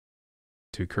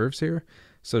two curves here.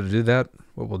 So to do that,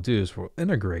 what we'll do is we'll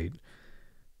integrate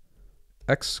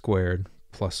x squared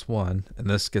plus 1, and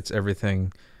this gets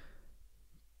everything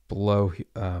below,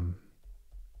 well,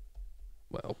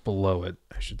 below it,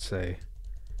 I should say.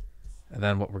 And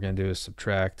then what we're going to do is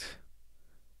subtract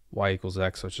y equals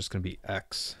x, so it's just going to be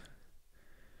x.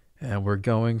 And we're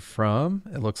going from,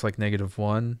 it looks like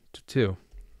 -1 to 2.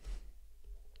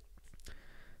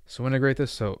 So integrate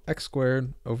this, so x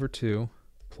squared over 2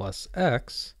 plus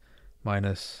x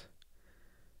minus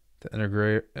the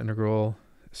integral,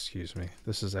 excuse me,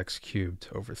 this is x cubed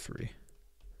over 3.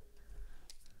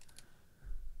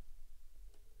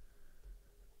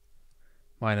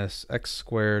 Minus x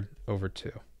squared over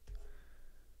 2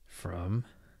 from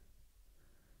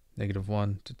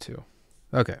 -1 to 2.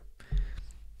 Okay.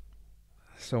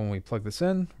 So when we plug this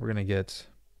in, we're going to get,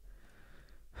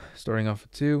 starting off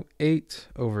with 2, 8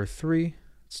 over 3,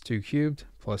 it's 2 cubed,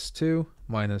 plus 2,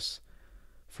 minus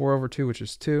 4 over 2, which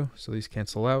is 2, so these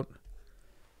cancel out,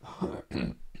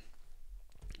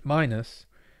 minus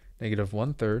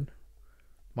 -1/3,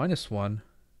 minus 1,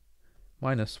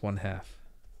 minus 1/2.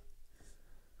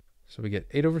 So we get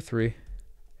 8 over 3,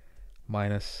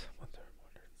 minus 1/3.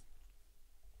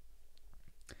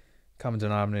 Common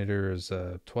denominator is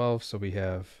 12, so we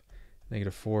have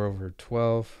 -4 over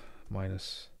 12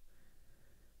 minus,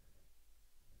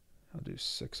 I'll do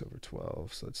 6 over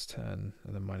 12, so that's 10,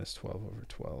 and then minus 12 over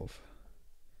 12,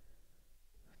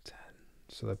 10.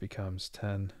 So that becomes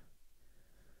 10,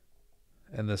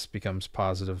 and this becomes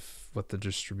positive with the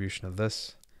distribution of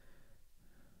this.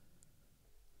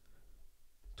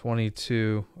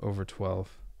 22 over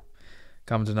 12.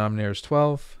 Common denominator is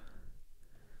 12.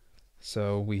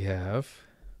 So we have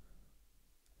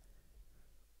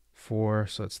 4,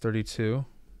 so it's 32,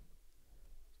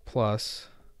 plus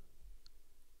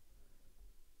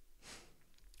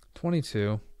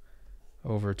 22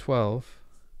 over 12.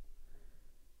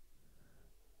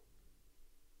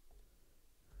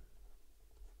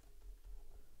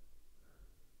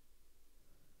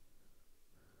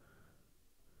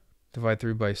 Divide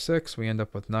through by 6, we end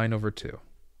up with 9 over 2,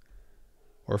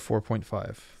 or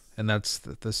 4.5. And that's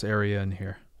this area in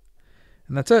here.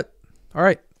 And that's it. All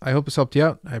right. I hope this helped you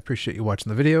out. I appreciate you watching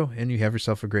the video, and you have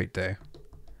yourself a great day.